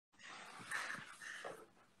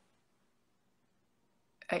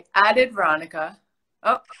I added Veronica.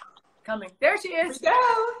 Oh, coming. There she is. Here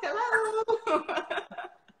we go. Hello.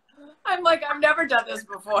 I'm like, I've never done this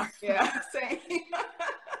before. Yeah, same.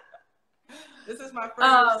 This is my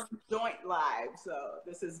first joint live, so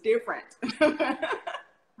this is different.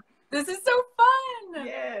 This is so fun.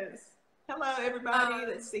 Yes. Hello, everybody.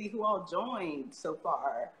 Let's see who all joined so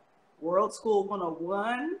far. World School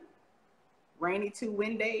 101, Rainy 2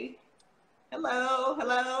 Wednesday. Hello,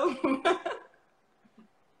 hello.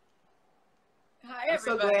 Hi, I'm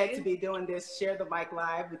everybody. so glad to be doing this Share the Mic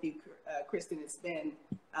Live with you, Kristin. It's been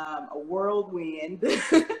a whirlwind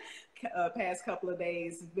past couple of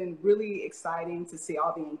days. It's been really exciting to see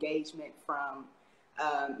all the engagement from,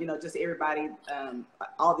 just everybody,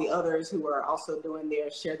 all the others who are also doing their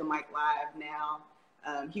Share the Mic Live now.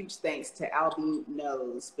 Huge thanks to Albie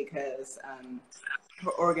Knows, because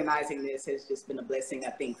her organizing this has just been a blessing, I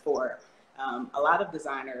think, for a lot of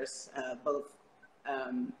designers, both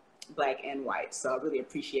Black and white. So I really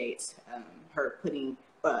appreciate her putting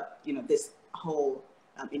this whole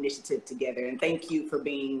initiative together. And thank you for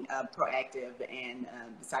being proactive and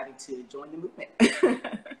deciding to join the movement.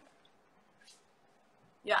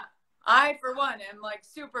 Yeah, I, for one, am like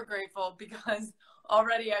super grateful, because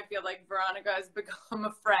already I feel like Veronica has become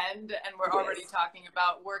a friend, and we're already talking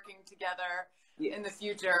about working together in the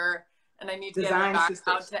future. And I need to get her back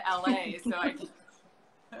out to LA so I can.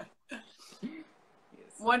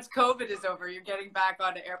 Once COVID is over, you're getting back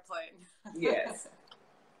on an airplane. Yes.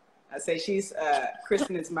 I say she's,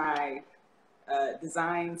 Kristin is my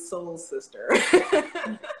design soul sister.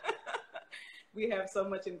 We have so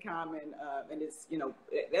much in common. And it's,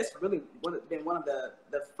 that's really been one of the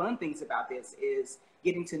fun things about this, is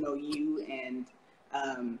getting to know you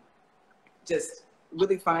and just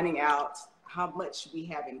really finding out how much we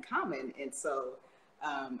have in common. And so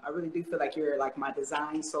I really do feel like you're like my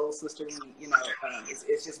design soul sister.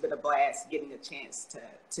 It's just been a blast getting a chance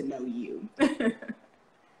to know you.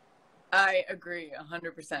 I agree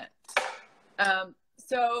 100%.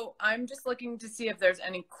 So I'm just looking to see if there's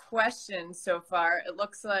any questions so far. It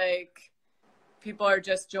looks like people are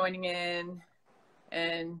just joining in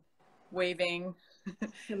and waving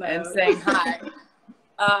and saying hi.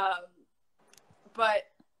 But,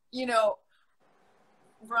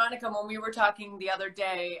 Veronica, when we were talking the other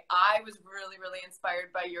day, I was really, really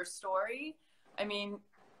inspired by your story. I mean,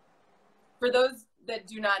 for those that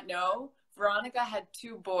do not know, Veronica had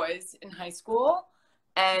 2 boys in high school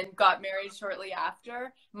and got married shortly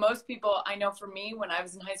after. Most people, I know for me, when I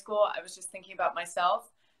was in high school, I was just thinking about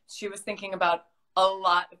myself. She was thinking about a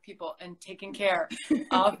lot of people and taking care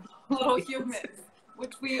of little humans,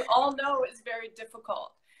 which we all know is very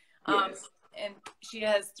difficult. Yes. And she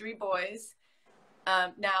has 3 boys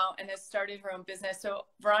now and has started her own business. So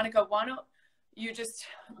Veronica, why don't you just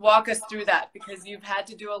walk us through that, because you've had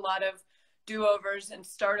to do a lot of do-overs and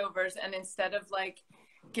start-overs, and instead of like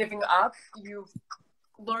giving up, you've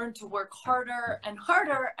learned to work harder and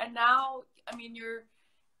harder, and now, I mean, you're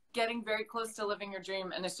getting very close to living your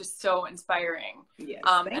dream, and it's just so inspiring. Yes,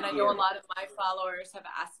 and I know a lot of my followers have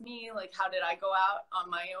asked me, like, how did I go out on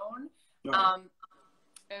my own? Right.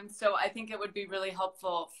 And so I think it would be really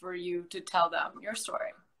helpful for you to tell them your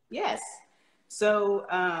story. Yes. So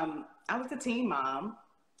I was a teen mom.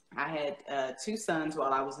 I had 2 sons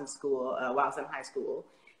while I was in school, while I was in high school.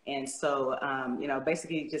 And so,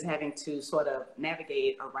 basically just having to sort of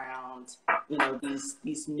navigate around,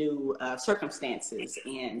 these new circumstances.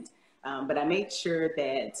 And, but I made sure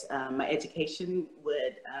that my education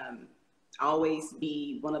would always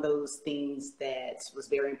be one of those things that was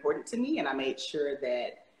very important to me. And I made sure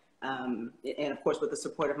that, and of course, with the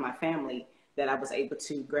support of my family, that I was able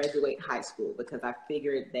to graduate high school, because I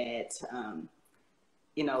figured that,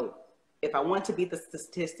 if I want to beat the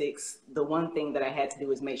statistics, the one thing that I had to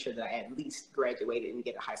do is make sure that I at least graduated and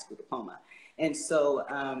get a high school diploma. And so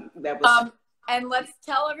that was... and let's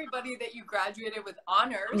tell everybody that you graduated with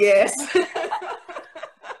honors. Yes.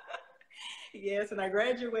 Yes, and I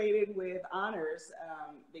graduated with honors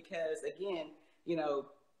because, again,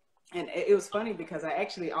 and it was funny because I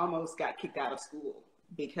actually almost got kicked out of school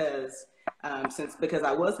because I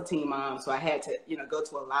was a teen mom, so I had to, go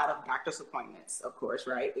to a lot of doctor's appointments, of course,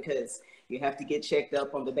 right? Because you have to get checked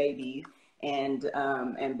up on the baby. And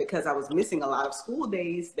because I was missing a lot of school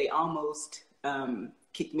days, they almost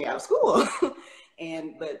kicked me out of school.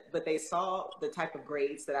 But they saw the type of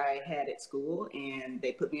grades that I had at school, and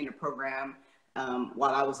they put me in a program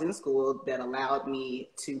while I was in school that allowed me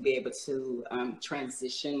to be able to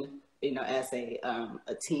transition, as a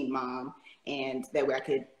teen mom, and that way I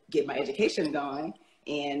could get my education going.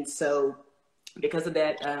 And so because of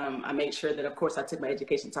that, I made sure that, of course, I took my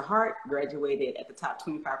education to heart, graduated at the top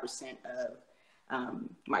 25% of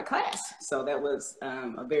my class. So that was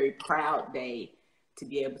a very proud day to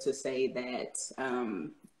be able to say that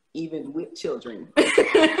even with children,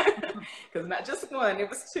 because not just one, it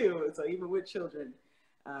was two. So even with children,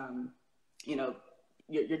 you know,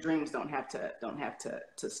 your dreams don't have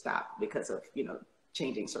to stop because of, you know,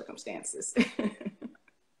 changing circumstances.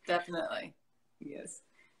 Definitely. Yes.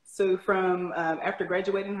 So from after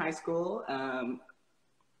graduating high school,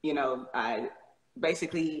 you know, I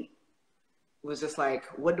basically was just like,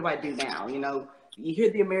 what do I do now? You know, you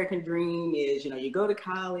hear the American dream is, you know, you go to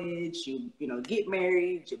college, you know, get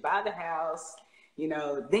married, you buy the house, you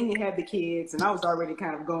know, then you have the kids. And I was already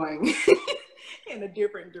kind of going in a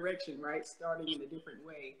different direction, right? Starting in a different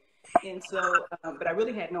way. And so, but I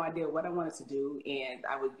really had no idea what I wanted to do. And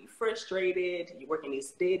I would be frustrated. You work in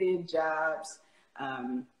these dead-end jobs.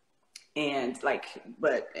 And it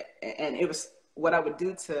was what I would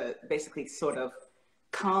do to basically sort of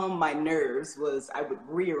calm my nerves was I would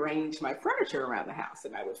rearrange my furniture around the house,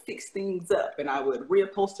 and I would fix things up, and I would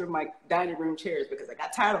reupholster my dining room chairs because I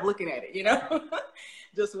got tired of looking at it, you know,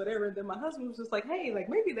 just whatever. And then my husband was just like, hey, like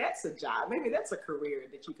maybe that's a job, maybe that's a career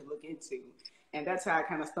that you can look into. And that's how I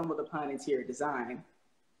kind of stumbled upon interior design.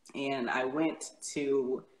 And I went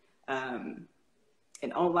to an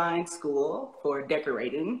online school for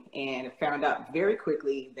decorating, and found out very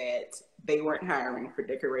quickly that they weren't hiring for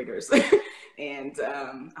decorators. And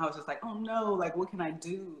I was just like, oh no, like what can I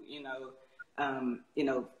do, you know,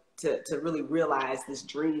 to really realize this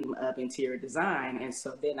dream of interior design. And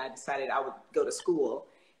so then I decided I would go to school,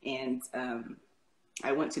 and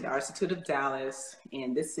I went to the Art Institute of Dallas,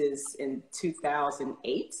 and this is in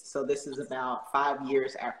 2008. So this is about 5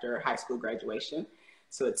 years after high school graduation.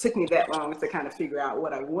 So it took me that long to kind of figure out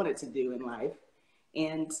what I wanted to do in life.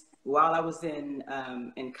 And while I was in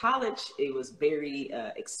college, it was very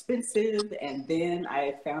expensive. And then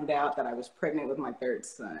I found out that I was pregnant with my third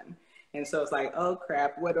son. And so it's like, oh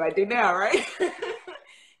crap, what do I do now, right?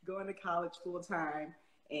 Going to college full time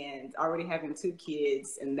and already having 2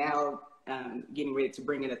 kids, and now getting ready to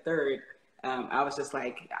bring in a third. I was just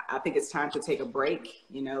like, I think it's time to take a break,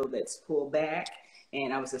 you know, let's pull back.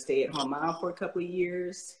 And I was a stay-at-home mom for a couple of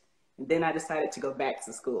years. And then I decided to go back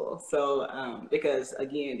to school. So, because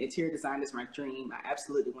again, interior design is my dream. I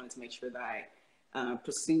absolutely wanted to make sure that I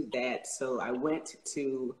pursued that. So I went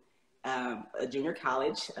to a junior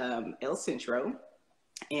college, El Centro.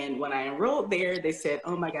 And when I enrolled there, they said,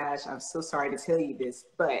 oh my gosh, I'm so sorry to tell you this,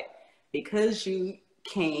 but because you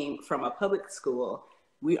came from a public school,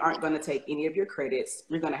 we aren't going to take any of your credits.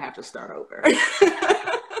 You're going to have to start over.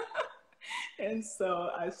 And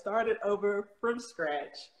so I started over from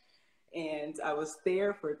scratch, and I was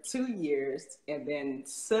there for 2 years. And then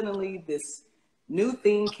suddenly this new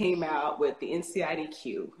thing came out with the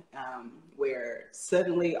NCIDQ, where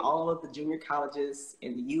suddenly all of the junior colleges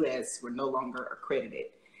in the US were no longer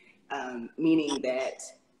accredited, meaning that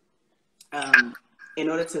in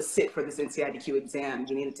order to sit for this NCIDQ exam,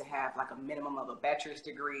 you needed to have like a minimum of a bachelor's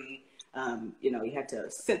degree. You know, you had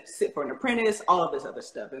to sit for an apprentice, all of this other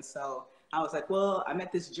stuff. And so I was like, well, I'm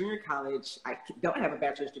at this junior college. I don't have a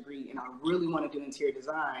bachelor's degree, and I really want to do interior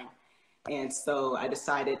design. And so I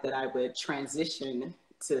decided that I would transition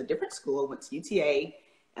to a different school, went to UTA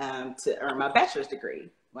to earn my bachelor's degree.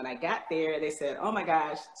 When I got there, they said, oh my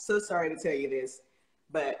gosh, so sorry to tell you this,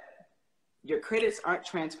 but your credits aren't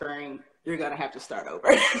transferring. You're going to have to start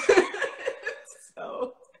over.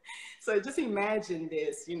 So just imagine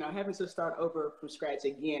this, you know, having to start over from scratch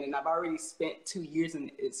again. And I've already spent 2 years in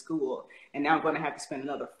school, and now I'm going to have to spend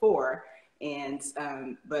another 4. And,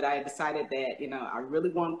 but I decided that, you know, I really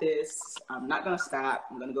want this. I'm not going to stop.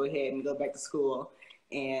 I'm going to go ahead and go back to school.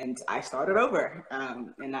 And I started over.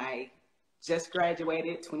 And I just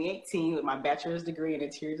graduated 2018 with my bachelor's degree in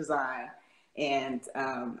interior design. And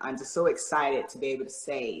I'm just so excited to be able to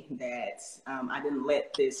say that I didn't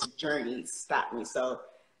let this journey stop me. So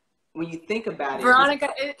when you think about it,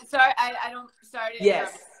 Veronica, sorry to yes,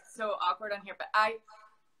 interrupt. It's so awkward on here, but I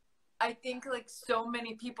think like so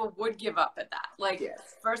many people would give up at that. Like, yes.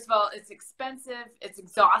 First of all, it's expensive, it's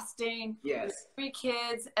exhausting. Yes. 3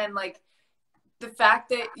 kids, and like the fact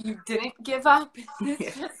that you didn't give up is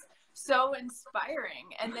Yes. just so inspiring.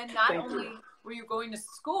 And then not only were you going to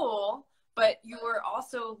school, but you were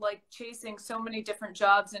also like chasing so many different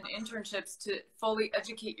jobs and internships to fully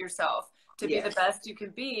educate yourself to be the best you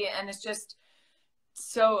could be. And it's just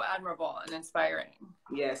so admirable and inspiring.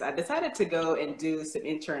 Yes, I decided to go and do some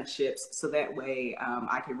internships so that way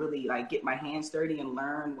I could really like get my hands dirty and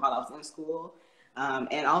learn while I was in school.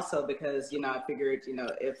 And also because, I figured,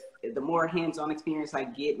 if the more hands-on experience I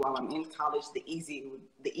get while I'm in college, the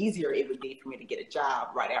easier it would be for me to get a job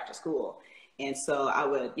right after school. And so I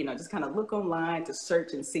would, just kind of look online to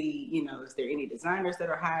search and see, is there any designers that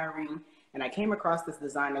are hiring? And I came across this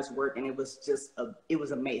designer's work, and it was just, it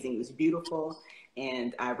was amazing. It was beautiful.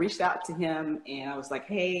 And I reached out to him, and I was like,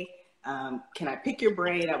 hey, can I pick your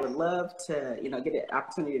brain? I would love to, get an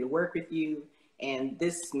opportunity to work with you. And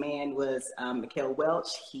this man was Mikhail Welch.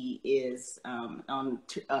 He is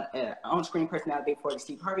on-screen personality for the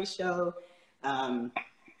Steve Harvey Show.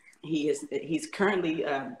 He's currently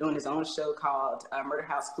doing his own show called Murder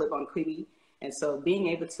House Flip on Quibi. And so being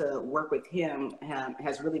able to work with him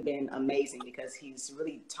has really been amazing because he's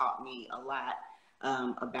really taught me a lot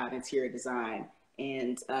about interior design.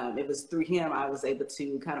 And it was through him I was able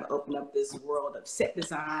to kind of open up this world of set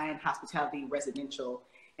design, hospitality, residential,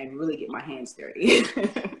 and really get my hands dirty.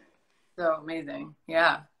 So amazing.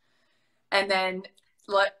 Yeah. And then,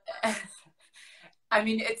 I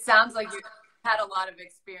mean, it sounds like you've had a lot of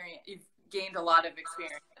experience. You've gained a lot of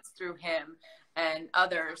experience through him and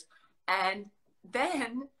others. And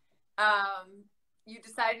then you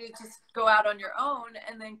decided to go out on your own,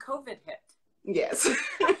 and then COVID hit. Yes.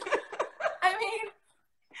 I mean,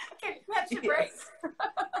 can you catch a break?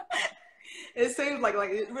 It seems like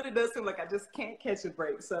it really does seem like I just can't catch a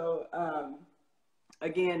break. So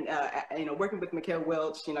again, working with Mikhail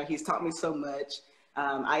Welch, he's taught me so much.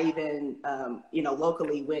 I even,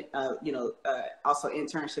 locally went, also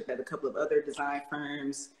internship at a couple of other design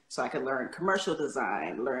firms so I could learn commercial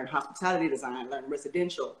design, learn hospitality design, learn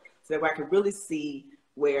residential, so that way I could really see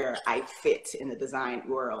where I fit in the design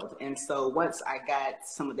world. And so once I got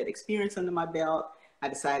some of that experience under my belt, I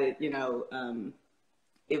decided,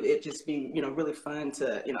 it'd just be, really fun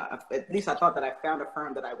to, at least I thought that I found a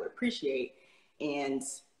firm that I would appreciate. And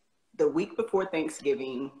the week before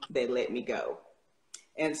Thanksgiving, they let me go.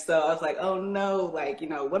 And so I was like, oh no,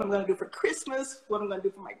 what I'm going to do for Christmas, what I'm going to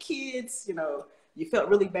do for my kids, you felt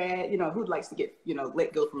really bad. Who likes to get,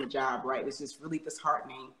 let go from a job, right? It's just really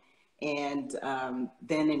disheartening. And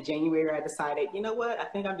then in January, I decided, you know what? I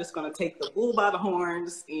think I'm just going to take the bull by the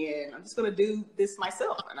horns, and I'm just going to do this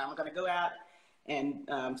myself. And I'm going to go out and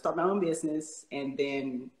start my own business. And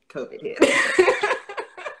then COVID hit.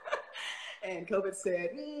 And COVID said,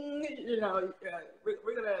 we're going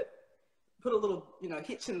to put a little,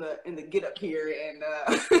 hitch in the get up here, and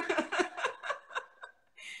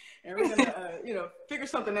and we're gonna, figure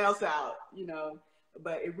something else out,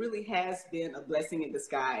 But it really has been a blessing in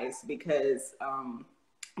disguise because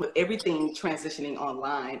with everything transitioning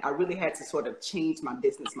online, I really had to sort of change my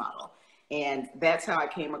business model, and that's how I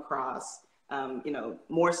came across,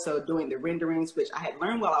 more so doing the renderings, which I had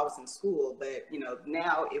learned while I was in school, but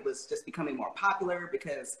now it was just becoming more popular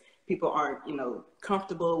because people aren't,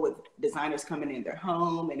 comfortable with designers coming in their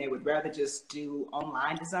home, and they would rather just do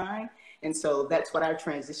online design. And so that's what I've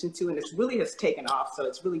transitioned to, and it really has taken off. So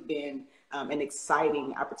it's really been an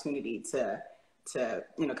exciting opportunity to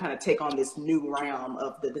kind of take on this new realm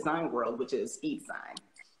of the design world, which is e-design.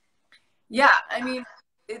 Yeah, I mean,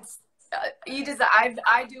 it's e-design.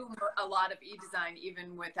 I do a lot of e-design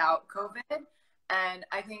even without COVID, and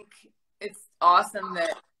I think it's awesome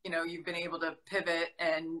that you've been able to pivot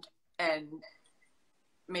and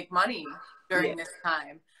make money during this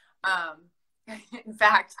time. In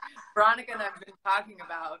fact, Veronica and I have been talking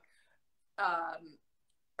about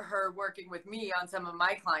her working with me on some of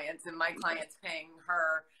my clients, and my clients paying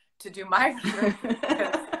her to do my work.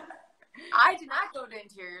 I did not go to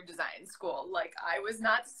interior design school. I was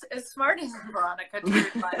not as smart as Veronica to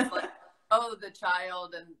realize, the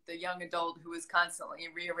child and the young adult who was constantly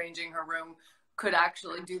rearranging her room could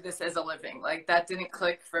actually do this as a living. That didn't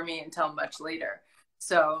click for me until much later.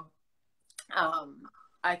 So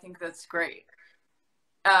I think that's great.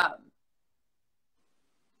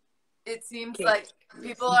 It seems like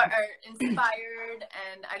people are inspired,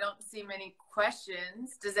 and I don't see many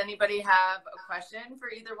questions. Does anybody have a question for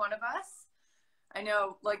either one of us? I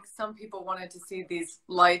know some people wanted to see these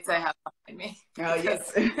lights I have behind me. Oh,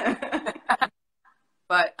 yes.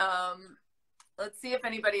 But let's see if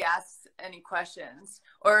anybody asks any questions,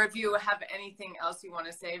 or if you have anything else you want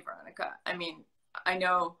to say, Veronica. I mean, I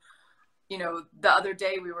know, the other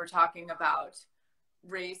day we were talking about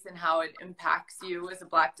race and how it impacts you as a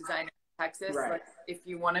Black designer in Texas. Right. If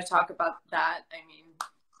you want to talk about that, I mean,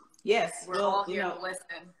 yes, we're all here to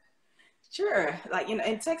listen. Sure.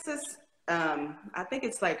 In Texas, I think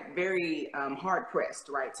it's very hard pressed,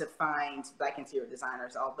 right, to find Black interior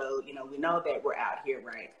designers, although, we know that we're out here,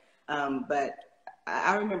 right? But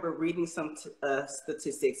I remember reading some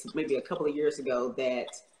statistics maybe a couple of years ago that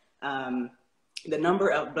the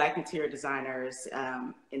number of Black interior designers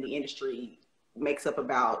in the industry makes up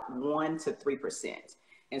about 1 to 3%.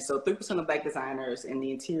 And so 3% of Black designers in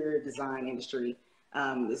the interior design industry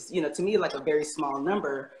is, you know, to me, like a very small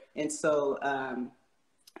number. And so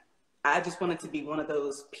I just wanted to be one of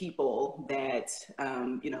those people that,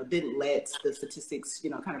 you know, didn't let the statistics, you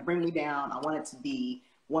know, kind of bring me down. I wanted to be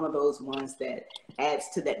one of those ones that adds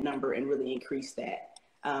to that number and really increase that.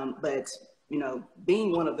 But, you know,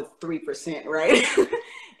 being one of the 3%, right?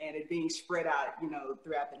 And it being spread out, you know,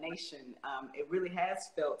 throughout the nation, it really has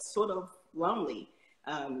felt sort of lonely.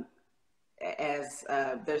 As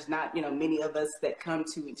there's not, you know, many of us that come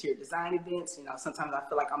to interior design events. You know, sometimes I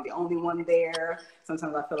feel like I'm the only one there.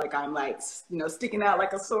 Sometimes I feel like I'm like, you know, sticking out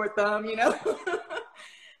like a sore thumb, you know.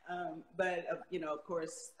 But you know, of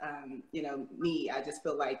course, you know, me, I just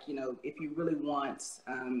feel like, you know, if you really want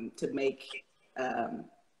to make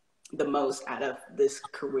the most out of this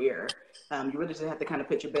career, you really just have to kind of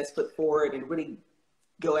put your best foot forward and really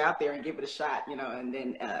go out there and give it a shot, you know. And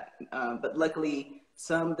then, but luckily,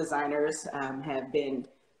 some designers have been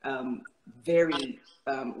very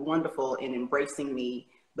wonderful in embracing me.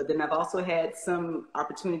 But then I've also had some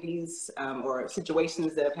opportunities or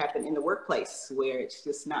situations that have happened in the workplace where it's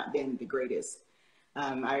just not been the greatest.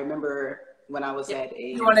 I remember when I was at a...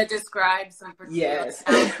 You want to describe some particular... Yes.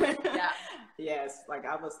 Yeah. Yes, like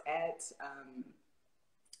I was at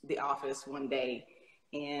the office one day,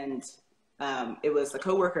 and it was a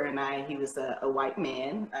coworker and I. He was a white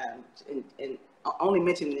man, and I only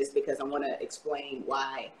mention this because I want to explain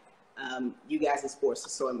why you guys' sports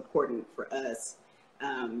is so important for us.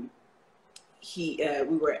 We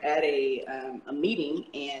were at a meeting,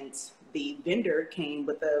 and the vendor came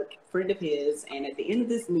with a friend of his, and at the end of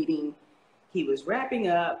this meeting, he was wrapping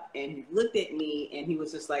up, and he looked at me, and he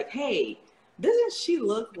was just like, "Hey, doesn't she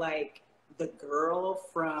look like the girl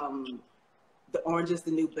from The Orange is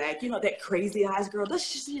the New Black? You know, that crazy eyes girl? Doesn't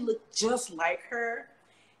she look just like her?"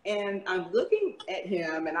 And I'm looking at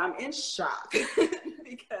him and I'm in shock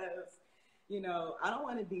because, you know, I don't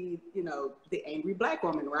want to be, you know, the angry Black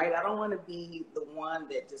woman, right? I don't want to be the one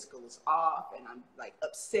that just goes off and I'm like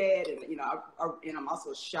upset and, you know, and I'm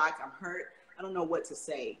also shocked. I'm hurt. I don't know what to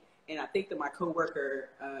say. And I think that my coworker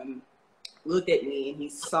looked at me and he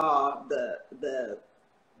saw the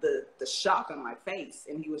shock on my face,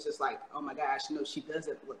 and he was just like, "Oh my gosh, no, she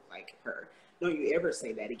doesn't look like her. Don't you ever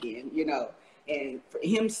say that again," you know. And for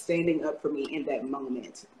him standing up for me in that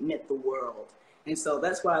moment meant the world. And so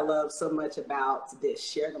that's why I love so much about this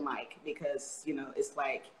Share the Mic, because, you know, it's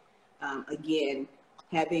like, again,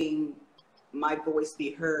 having my voice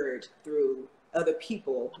be heard through other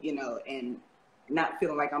people, you know, and not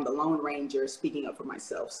feeling like I'm the Lone Ranger speaking up for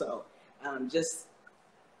myself. So just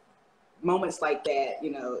moments like that,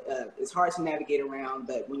 you know, it's hard to navigate around,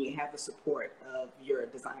 but when you have the support of your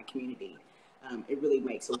design community, it really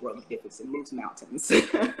makes a world of difference and moves mountains.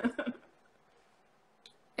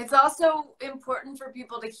 It's also important for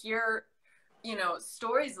people to hear, you know,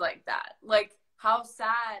 stories like that, like how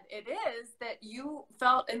sad it is that you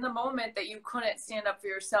felt in the moment that you couldn't stand up for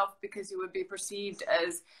yourself because you would be perceived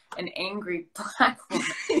as an angry Black woman.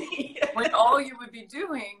 Yes. When all you would be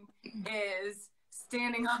doing is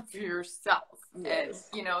standing up for yourself. Yes.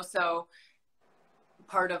 And, you know, so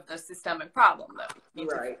part of the systemic problem though.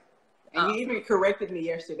 Right. And you even corrected me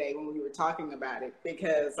yesterday when we were talking about it,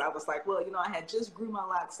 because I was like, well, you know, I had just grew my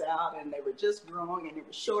locks out and they were just growing and they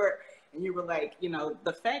were short. And you were like, you know,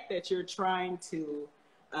 the fact that you're trying to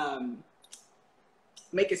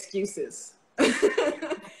make excuses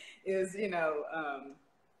is, you know,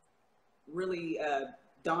 really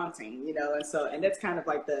daunting, you know. And so, and that's kind of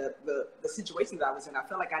like the situation that I was in. I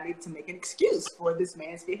felt like I needed to make an excuse for this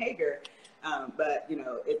man's behavior. But, you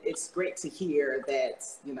know, it's great to hear that,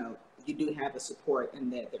 you know, you do have the support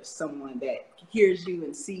and that there's someone that hears you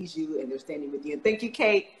and sees you and they're standing with you. And thank you,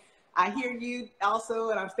 Kate. I hear you also,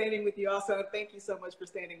 and I'm standing with you also. And thank you so much for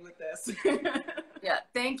standing with us. Yeah,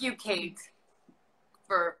 thank you, Kate,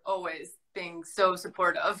 for always being so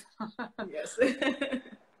supportive. Yes.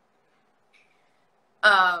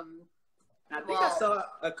 I think I saw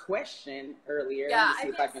a question earlier. Yeah,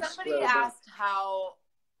 I think somebody asked how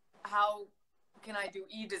can I do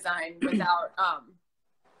e-design without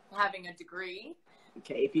having a degree?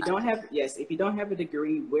 Okay, if you don't have if you don't have a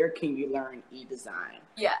degree, where can you learn e-design?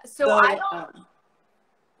 Yeah, so I don't.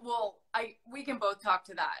 Well, we can both talk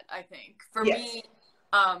to that. I think for me,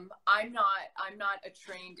 I'm not a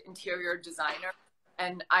trained interior designer,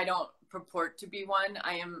 and I don't purport to be one.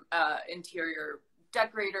 I am interior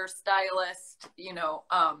decorator, stylist. You know,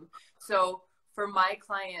 so for my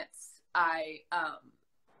clients,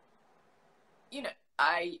 you know,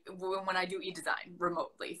 when I do e-design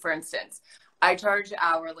remotely, for instance, I charge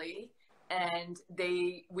hourly, and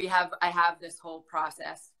I have this whole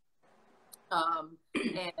process.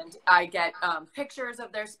 And I get pictures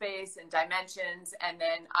of their space and dimensions, and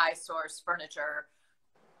then I source furniture,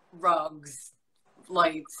 rugs,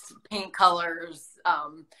 lights, paint colors.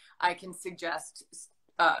 I can suggest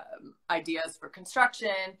ideas for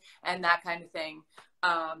construction and that kind of thing.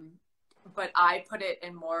 But I put it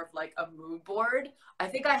in more of like a mood board. I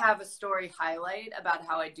think I have a story highlight about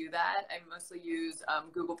how I do that. I mostly use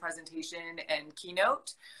Google Presentation and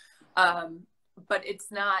Keynote. But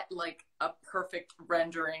it's not like a perfect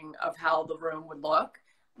rendering of how the room would look.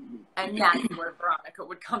 And that's where Veronica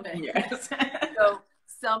would come in. Yes. So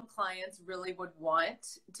some clients really would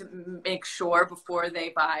want to make sure before they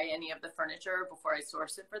buy any of the furniture, before I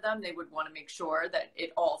source it for them, they would want to make sure that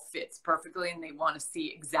it all fits perfectly, and they want to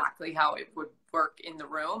see exactly how it would work in the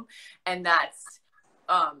room. And that's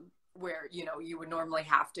where, you know, you would normally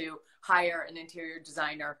have to hire an interior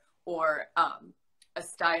designer, or a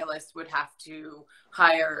stylist would have to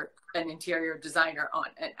hire an interior designer on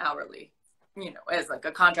an hourly, you know, as like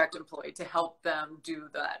a contract employee to help them do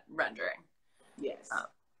that rendering. Yes.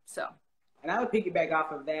 And I would piggyback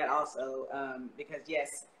off of that also, because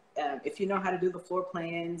yes, if you know how to do the floor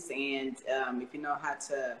plans, and if you know how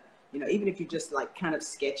to, you know, even if you're just like kind of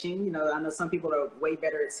sketching, you know, I know some people are way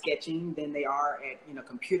better at sketching than they are at, you know,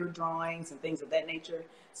 computer drawings and things of that nature.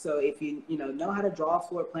 So if you know how to draw a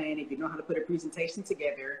floor plan, if you know how to put a presentation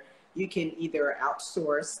together, you can either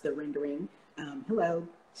outsource the rendering, hello,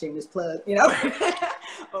 shameless plug, you know,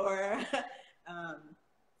 or,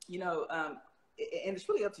 you know, and it's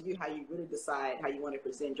really up to you how you really decide how you want to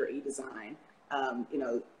present your e-design. You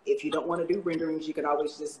know, if you don't want to do renderings, you could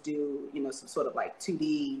always just do, you know, some sort of like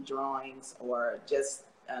 2D drawings, or just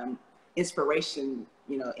inspiration,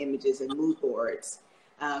 you know, images and mood boards.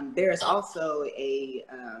 There's also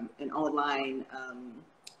an online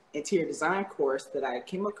interior design course that I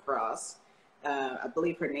came across. I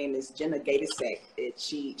believe her name is Jenna Gatisek.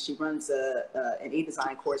 She runs an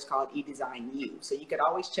e-design course called E-Design U. So you could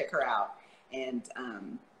always check her out and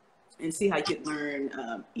see how you could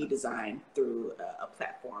learn e-design through a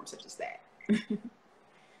platform such as that. All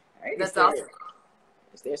right, that's awesome.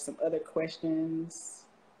 Is there some other questions?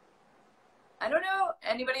 I don't know.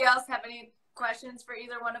 Anybody else have any questions for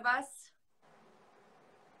either one of us?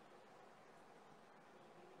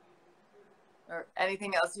 Or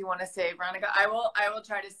anything else you want to say, Veronica? I will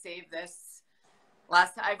try to save this.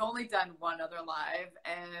 I've only done one other live,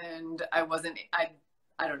 and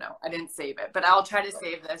I don't know. I didn't save it, but I'll try to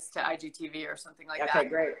save this to IGTV or something like that. Okay,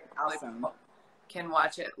 great. Awesome. Can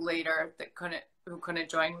watch it later who couldn't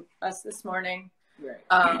join us this morning.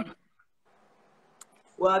 Right.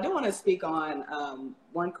 Well, I do want to speak on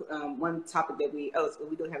one topic that we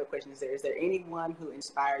do have a question. Is there anyone who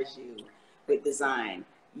inspires you with design?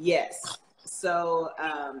 Yes. So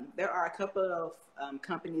there are a couple of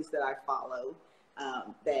companies that I follow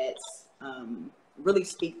that really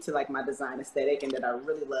speak to like my design aesthetic and that I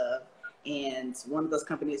really love. And one of those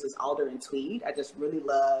companies is Alder and Tweed. I just really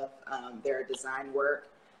love their design work.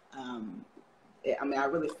 I mean, I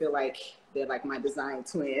really feel like they're like my design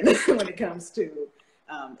twin when it comes to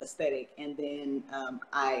aesthetic. And then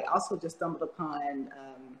I also just stumbled upon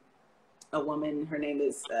a woman. Her name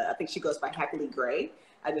is, I think she goes by Happily Gray.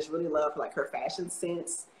 I just really love like her fashion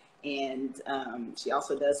sense. And she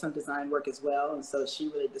also does some design work as well. And so she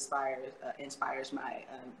really inspires my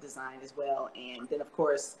design as well. And then, of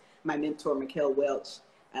course, my mentor, Mikhail Welch,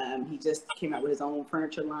 he just came out with his own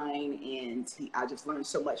furniture line, and I just learned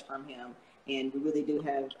so much from him. And we really do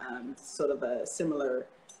have sort of a similar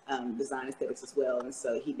design aesthetics as well. And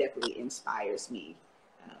so he definitely inspires me.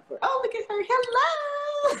 Oh, look at her.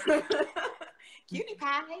 Hello. Cutie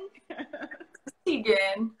pie.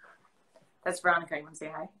 Again. That's Veronica. You want to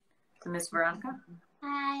say hi to Miss Veronica?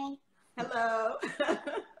 Hi. Hello.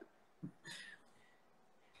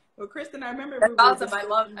 Well, Kristin, I remember. That's awesome. I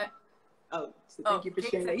love it. Oh, so thank you for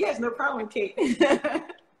sharing that. Yes, no problem, Kate.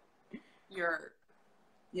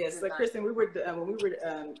 Yes, so Kristin, we were when we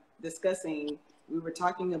were discussing, we were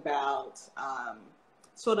talking about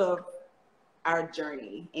sort of our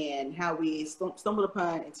journey and how we stumbled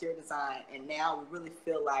upon interior design, and now we really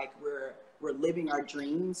feel like we're living our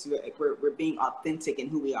dreams. We're being authentic in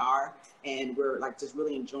who we are, and we're like just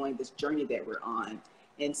really enjoying this journey that we're on.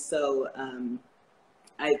 And so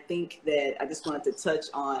I think that I just wanted to touch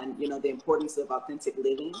on, you know, the importance of authentic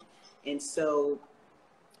living. And so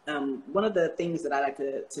one of the things that I like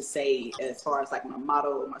to say as far as like my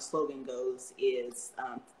motto or my slogan goes is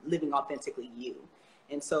living authentically you.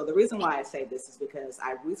 And so the reason why I say this is because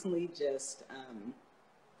I recently just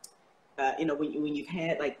you know, when you've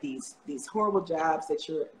had like these horrible jobs that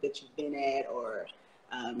you've been at, or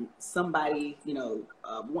somebody, you know,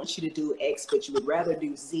 wants you to do X, but you would rather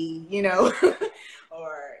do Z, you know,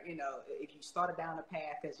 or, you know, if you started down a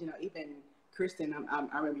path, as, you know, even Kristin,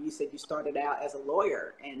 I remember you said you started out as a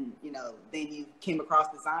lawyer, and, you know, then you came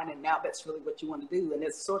across design, and now that's really what you want to do. And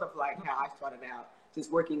it's sort of like how I started out,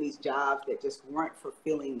 just working these jobs that just weren't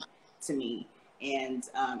fulfilling to me. And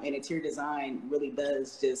interior design really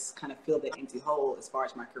does just kind of fill that empty hole as far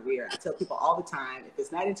as my career. I tell people all the time, if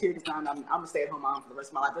it's not interior design, I'm a stay-at-home mom for the rest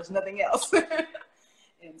of my life. There's nothing else.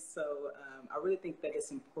 And so I really think that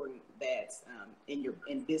it's important that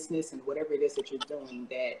in business and whatever it is that you're doing,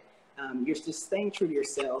 that you're just staying true to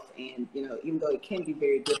yourself. And, you know, even though it can be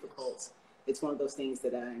very difficult, it's one of those things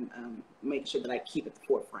that I'm making sure that I keep at the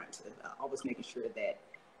forefront, always making sure that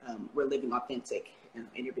we're living authentic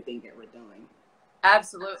in everything that we're doing.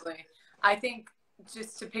 Absolutely. I think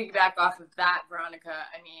just to piggyback off of that, Veronica,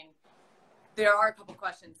 I mean, there are a couple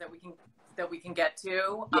questions that we can get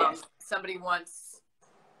to. Yes. Somebody wants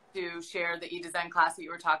to share the e-design class that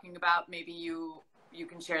you were talking about. Maybe you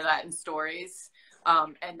can share that in stories,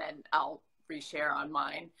 and then I'll reshare on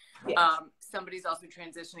mine. Yes. Somebody's also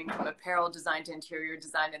transitioning from apparel design to interior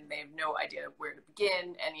design, and they have no idea where to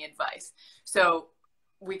begin. Any advice? So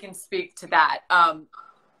we can speak to that.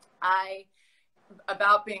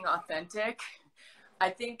 About being authentic, I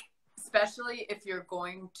think, especially if you're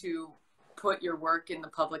going to put your work in the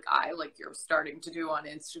public eye, like you're starting to do on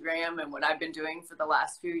Instagram and what I've been doing for the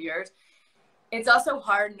last few years, it's also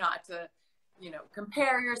hard not to, you know,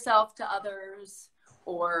 compare yourself to others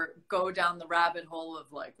or go down the rabbit hole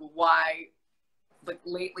of like, why, like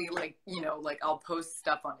lately, like, you know, like I'll post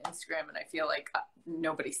stuff on Instagram and I feel like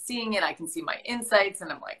nobody's seeing it. I can see my insights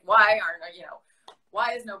and I'm like, why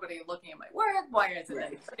is nobody looking at my work? Why isn't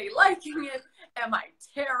anybody liking it? Am I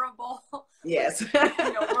terrible? Yes.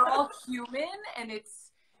 You know, we're all human, and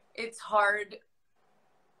it's hard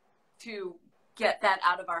to get that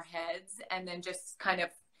out of our heads and then just kind of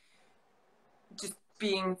just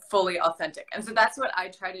being fully authentic. And so that's what I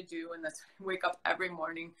try to do, and that's wake up every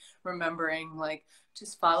morning remembering, like,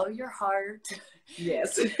 just follow your heart.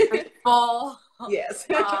 Yes. Grateful. Yes.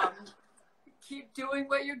 Keep doing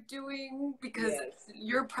what you're doing because yes.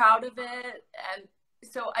 you're proud of it. And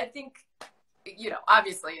so I think, you know,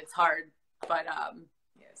 obviously it's hard, but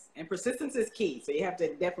yes, and persistence is key, so you have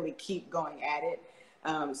to definitely keep going at it.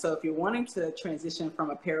 So if you're wanting to transition from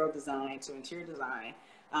apparel design to interior design,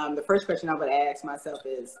 the first question I would ask myself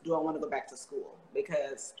is, do I want to go back to school?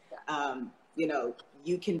 Because you know,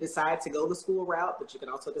 you can decide to go the school route, but you can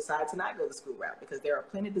also decide to not go the school route, because there are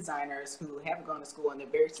plenty of designers who haven't gone to school and they're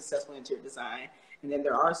very successful in interior design. And then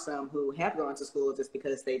there are some who have gone to school just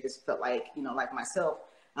because they just felt like, you know, like myself,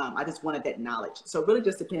 I just wanted that knowledge. So it really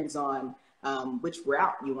just depends on which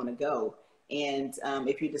route you want to go. And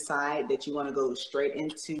if you decide that you want to go straight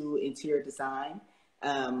into interior design,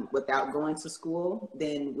 without going to school,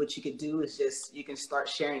 then what you could do is just, you can start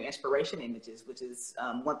sharing inspiration images, which is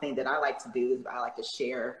one thing that I like to do. Is I like to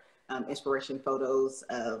share inspiration photos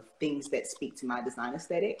of things that speak to my design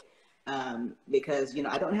aesthetic. Because, you know,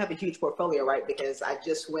 I don't have a huge portfolio, right? Because I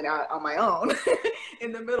just went out on my own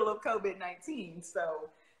in the middle of COVID-19. So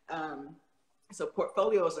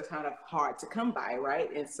portfolios are kind of hard to come by,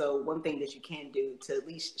 right? And so one thing that you can do to at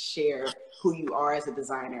least share who you are as a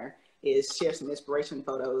designer is share some inspiration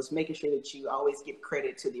photos, making sure that you always give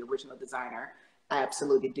credit to the original designer. I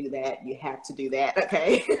absolutely do that. You have to do that,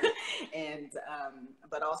 okay? And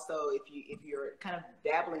but also if you're kind of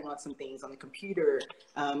dabbling on some things on the computer,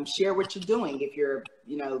 share what you're doing. If you're,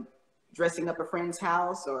 you know, dressing up a friend's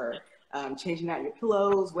house or changing out your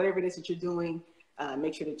pillows, whatever it is that you're doing,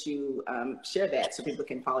 make sure that you share that so people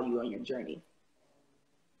can follow you on your journey.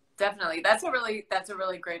 Definitely, that's a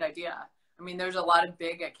really great idea. I mean, there's a lot of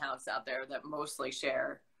big accounts out there that mostly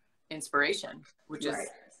share inspiration, which is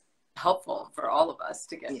helpful for all of us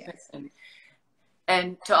to get. Yes.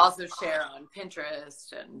 And to also share on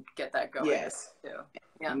Pinterest and get that going. Yes. Too.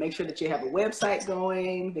 Yeah. And make sure that you have a website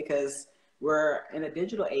going, because we're in a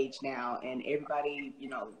digital age now, and everybody, you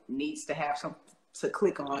know, needs to have something to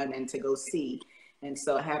click on and to go see. And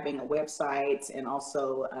so having a website, and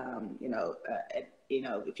also, you know,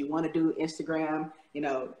 if you want to do Instagram, you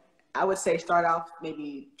know, I would say start off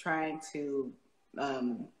maybe trying to,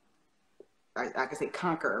 I could say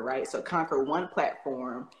conquer, right? So conquer one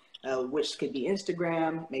platform, which could be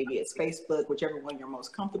Instagram, maybe it's Facebook, whichever one you're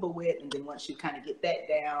most comfortable with. And then once you kind of get that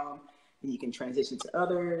down, then you can transition to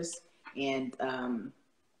others, and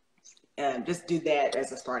just do that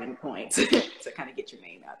as a starting point to kind of get your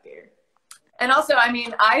name out there. And also, I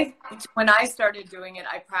mean, when I started doing it,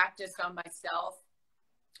 I practiced on myself,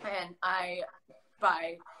 and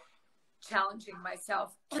by challenging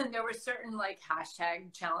myself, and there were certain like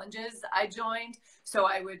hashtag challenges I joined. So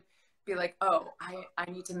I would be like, oh, I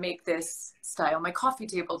need to make this style my coffee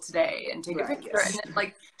table today, and take a picture, Yes. and then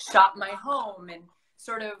like shop my home, and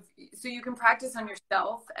sort of, so you can practice on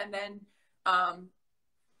yourself. And then,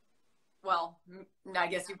 well, I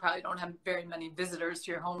guess you probably don't have very many visitors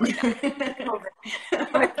to your home right now.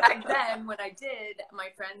 But back then, when I did, my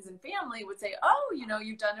friends and family would say, oh, you know,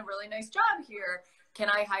 you've done a really nice job here. Can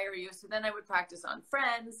I hire you? So then I would practice on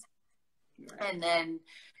friends. Right. And then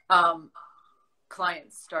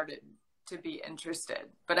clients started to be interested.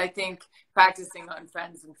 But I think practicing on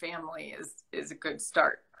friends and family is a good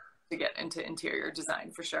start to get into interior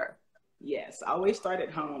design, for sure. Yes, always start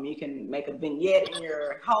at home. You can make a vignette in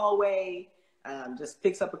your hallway. Just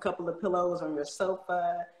fix up a couple of pillows on your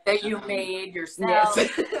sofa that you made yourself.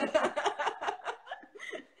 Yes.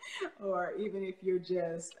 Or even if you're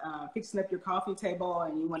just fixing up your coffee table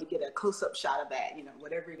and you want to get a close-up shot of that, you know,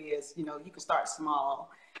 whatever it is, you know, you can start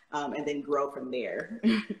small and then grow from there.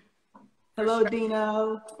 Hello, sure.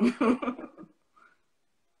 Dino.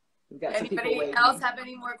 We've got Anybody else have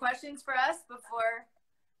any more questions for us before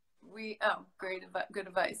we? Oh, great, good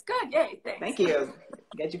advice. Good, yay, thanks. Thank you.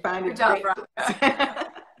 Got you find good job, Veronica.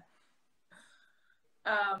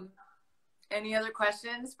 Any other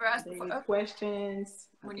questions for us? Any questions?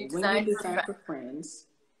 When okay. you design for friends,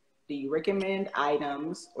 do you recommend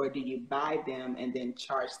items or do you buy them and then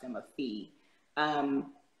charge them a fee?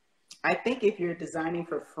 I think if you're designing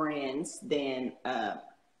for friends, then I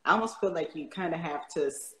almost feel like you kind of have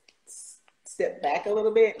to step back a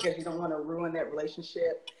little bit because you don't want to ruin that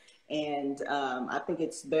relationship. And I think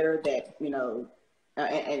it's better that, you know,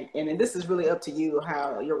 and this is really up to you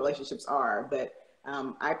how your relationships are, but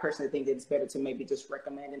I personally think that it's better to maybe just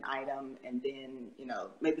recommend an item and then, you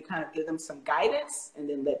know, maybe kind of give them some guidance and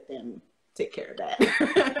then let them take care of that.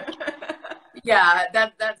 Yeah,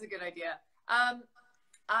 that's a good idea.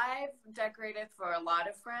 I've decorated for a lot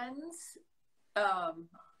of friends.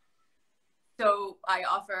 So I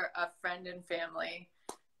offer a friend and family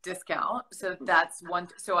discount. So that's one.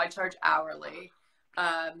 So I charge hourly.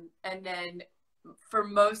 And then for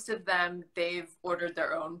most of them, they've ordered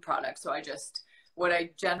their own product. So what I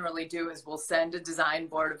generally do is we'll send a design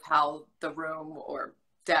board of how the room or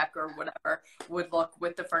deck or whatever would look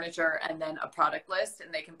with the furniture, and then a product list,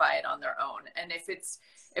 and they can buy it on their own. And if it's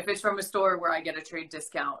from a store where I get a trade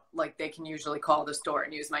discount, like they can usually call the store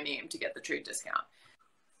and use my name to get the trade discount.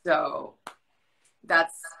 So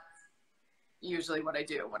that's usually what I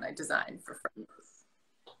do when I design for friends.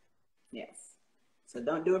 Yes. So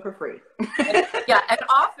don't do it for free. Yeah, and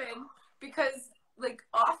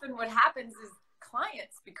often what happens is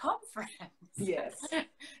clients become friends. Yes.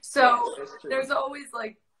 So yes, there's always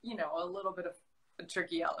like, you know, a little bit of a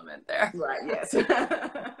tricky element there. Right, yes.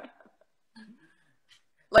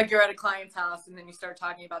 Like you're at a client's house and then you start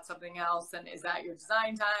talking about something else, and is that your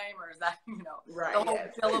design time, or is that, you know, right, the whole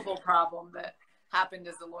billable problem that happened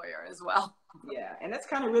as a lawyer as well. Yeah, and that's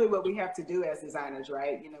kind of really what we have to do as designers,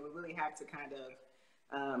 right? You know, we really have to kind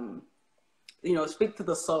of you know, speak to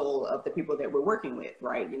the soul of the people that we're working with,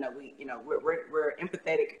 right? You know, we're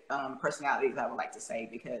empathetic personalities, I would like to say,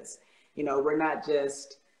 because, you know, we're not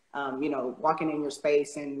just, you know, walking in your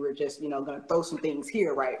space and we're just, you know, going to throw some things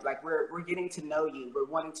here, right? Like we're getting to know you. We're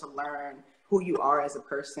wanting to learn who you are as a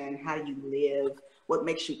person, how you live, what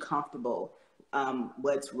makes you comfortable,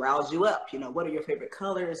 what's roused you up, you know, what are your favorite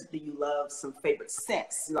colors? Do you love some favorite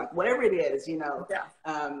scents? Like whatever it is, you know,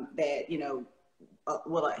 that, you know,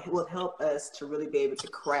 will help us to really be able to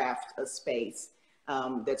craft a space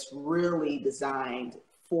that's really designed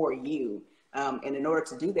for you. And in order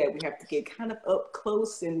to do that, we have to get kind of up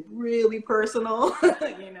close and really personal,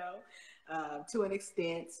 you know, to an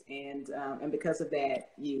extent. And because of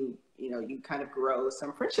that, you kind of grow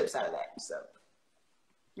some friendships out of that. So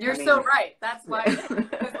you're so right. That's why,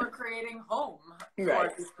 because we're creating home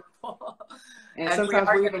for people. And sometimes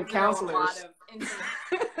we're even counselors.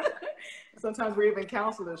 Sometimes we're even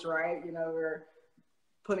counselors, right? You know, we're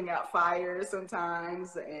putting out fires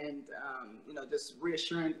sometimes, and you know, just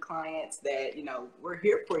reassuring clients that, you know, we're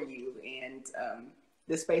here for you, and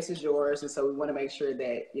this space is yours, and so we want to make sure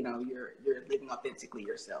that, you know, you're living authentically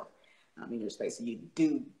yourself in your space, and you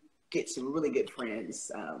do get some really good friends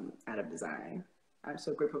out of design. I'm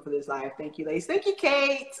so grateful for this live. Thank you, ladies. Thank you,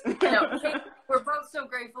 Kate. No, Kate, we're both so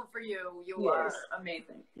grateful for you. You are amazing.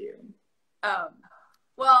 Thank you.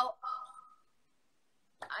 Well,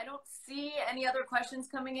 I don't see any other questions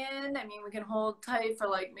coming in. I mean, we can hold tight for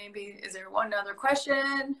like maybe, is there one other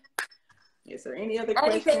question? Is there any other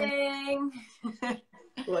questions? Anything?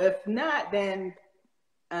 Well, if not, then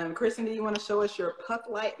Kristin, do you want to show us your puck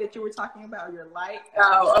light that you were talking about? Your light?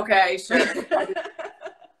 Oh, okay, sure.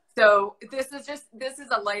 So this is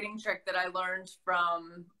a lighting trick that I learned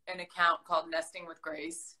from an account called Nesting with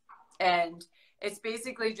Grace. And it's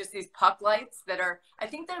basically just these puck lights that are, I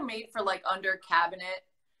think they're made for like under cabinet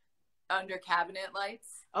lights.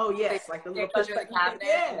 Oh yes, like the little push under the cabinet.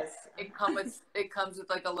 Yes. It comes with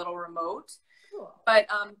like a little remote. Cool. But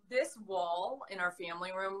this wall in our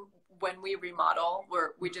family room, when we remodel,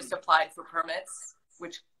 we just applied for permits,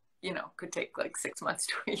 which, you know, could take like 6 months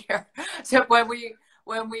to a year. So when we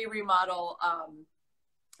remodel,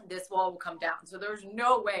 this wall will come down. So there was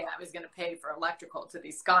no way I was going to pay for electrical to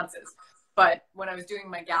these sconces. But when I was doing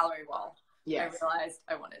my gallery wall, yes, I realized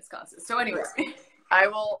I wanted sconces. So anyways, I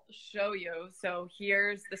will show you. So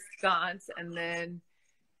here's the sconce, and then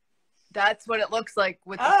that's what it looks like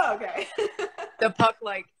with the puck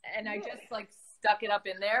light. And I just like stuck it up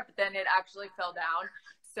in there, but then it actually fell down.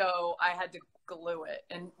 So I had to glue it,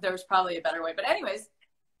 and there's probably a better way. But anyways,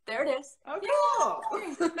 there it is. Okay.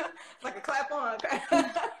 Yeah. Like a clap on.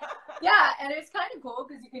 Yeah, and it's kind of cool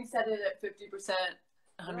because you can set it at 50%,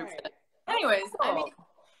 100%. Right. Anyways, cool. I mean,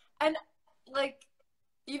 and like,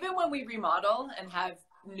 even when we remodel and have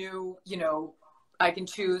new, you know, I can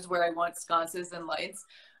choose where I want sconces and lights,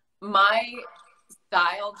 my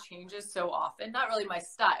style changes so often. Not really my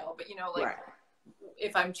style, but, you know, like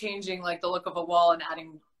if I'm changing like the look of a wall and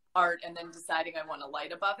adding art and then deciding I want a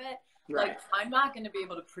light above it, like I'm not going to be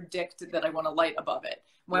able to predict that I want a light above it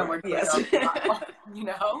when we're doing it, you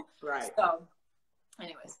know? Right. So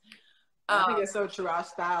anyways. I think it's so true. Our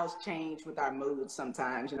styles change with our moods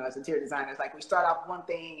sometimes, you know, as interior designers. Like we start off one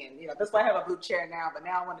thing and, you know, that's why I have a blue chair now, but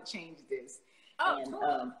now I want to change this and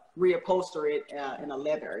reupholster it in a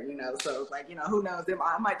leather, you know. So it's like, you know, who knows?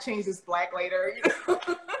 I might change this black later, you know.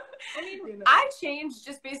 I mean, you know. I change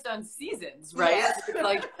just based on seasons, right? Yeah. It's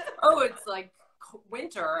like, oh, it's like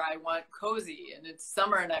winter, I want cozy, and it's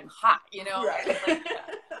summer and I'm hot, you know? Right.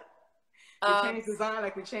 Like, we change design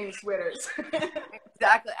like we change sweaters.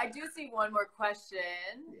 Exactly. I do see one more question.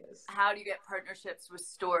 Yes. How do you get partnerships with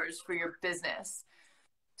stores for your business?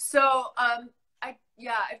 So,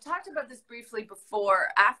 I've talked about this briefly before.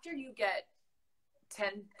 After you get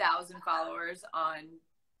 10,000 followers on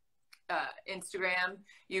Instagram,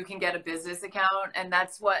 you can get a business account, and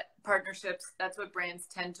that's what brands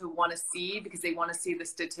tend to want to see, because they want to see the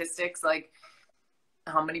statistics, like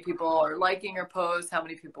how many people are liking your posts, how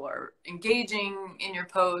many people are engaging in your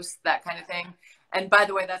posts, that kind of thing. And by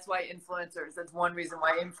the way, that's one reason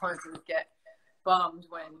why influencers get bummed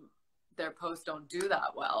when their posts don't do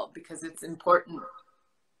that well, because it's important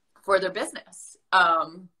for their business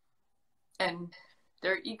and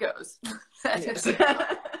their egos.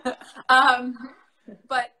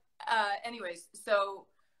 Anyways, so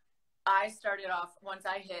I started off, once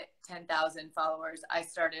I hit 10,000 followers, I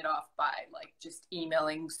started off by like just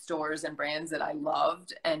emailing stores and brands that I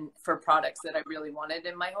loved and for products that I really wanted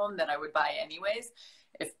in my home that I would buy anyways,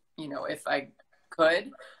 if I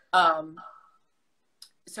could.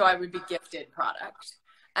 So I would be gifted product.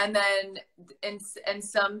 And then in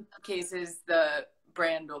some cases, the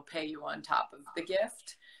brand will pay you on top of the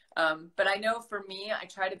gift. But I know for me, I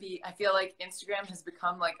feel like Instagram has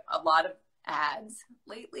become like a lot of ads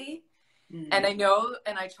lately. Mm-hmm. And I know,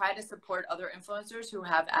 and I try to support other influencers who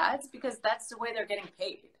have ads, because that's the way they're getting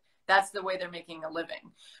paid. That's the way they're making a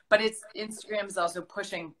living. But Instagram is also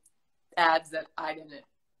pushing ads that I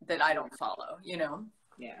don't follow, you know?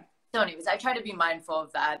 Yeah. So anyways, I try to be mindful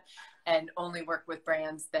of that and only work with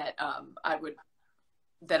brands that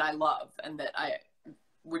that I love and that I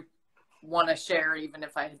would want to share even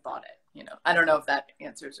if I had bought it, you know? I don't know if that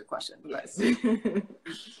answers your question. Yes.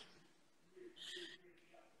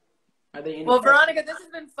 Are there any questions? Veronica, this has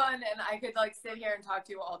been fun, and I could like sit here and talk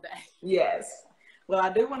to you all day. Yes. Well,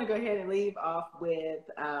 I do want to go ahead and leave off with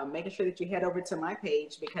making sure that you head over to my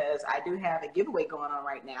page, because I do have a giveaway going on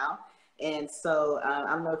right now. And so I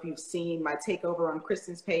don't know if you've seen my takeover on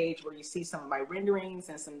Kristin's page, where you see some of my renderings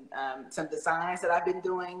and some designs that I've been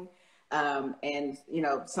doing. And, you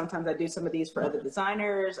know, sometimes I do some of these for other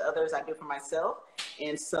designers, others I do for myself.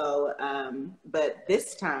 And so, but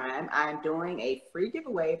this time I'm doing a free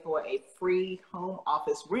giveaway for a free home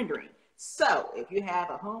office rendering. So if you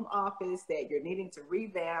have a home office that you're needing to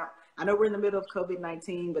revamp, I know we're in the middle of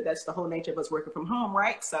COVID-19, but that's the whole nature of us working from home,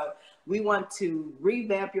 right? So we want to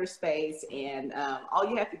revamp your space, and all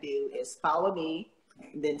you have to do is follow me,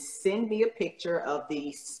 then send me a picture of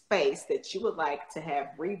the space that you would like to have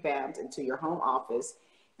revamped into your home office.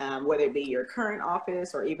 whether it be your current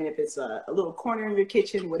office or even if it's a little corner in your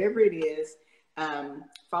kitchen, whatever it is.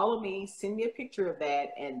 Follow me, send me a picture of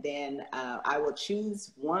that, and then I will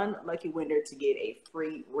choose one lucky winner to get a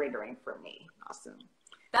free rendering from me. Awesome.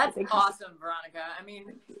 That's awesome, Veronica. I mean,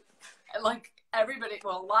 like everybody,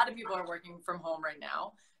 well, a lot of people are working from home right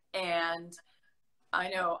now, and I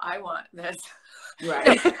know I want this.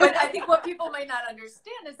 Right. But I think what people might not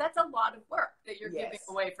understand is that's a lot of work that you're giving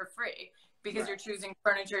away for free, because you're choosing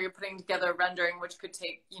furniture, you're putting together a rendering, which could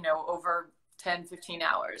take, you know, over 10, 15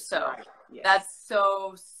 hours. So that's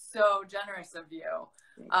so generous of you.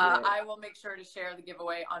 I will make sure to share the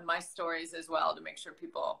giveaway on my stories as well to make sure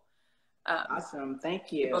people awesome.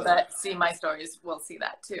 Thank you. People that see my stories will see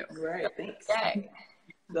that too. Right. Thanks. Okay.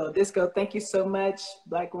 So Disco, thank you so much.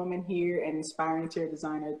 Black woman here and inspiring interior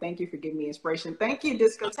designer. Thank you for giving me inspiration. Thank you,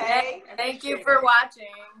 Disco Tay. Thank you for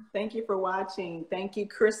watching. Thank you for watching. Thank you,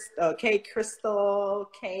 Kate, Crystal,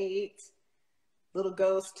 Kate, Little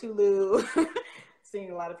Ghost, Tulu.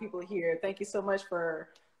 Seeing a lot of people here. Thank you so much for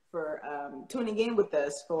tuning in with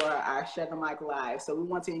us for our Share the Mic Live. So we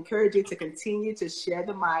want to encourage you to continue to share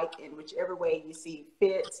the mic in whichever way you see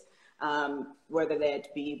fit, whether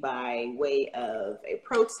that be by way of a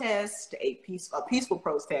protest, a peaceful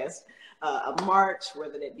protest, a march,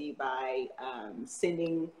 whether that be by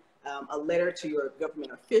sending a letter to your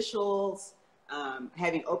government officials,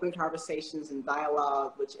 having open conversations and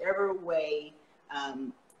dialogue, whichever way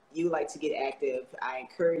you like to get active. I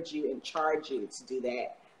encourage you and charge you to do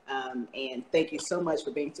that. And thank you so much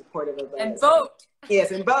for being supportive of us. And vote.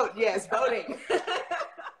 Yes, and vote. Yes, voting.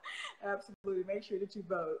 Absolutely. Make sure that you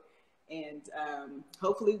vote. And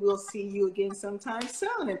hopefully we'll see you again sometime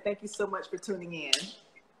soon. And thank you so much for tuning in.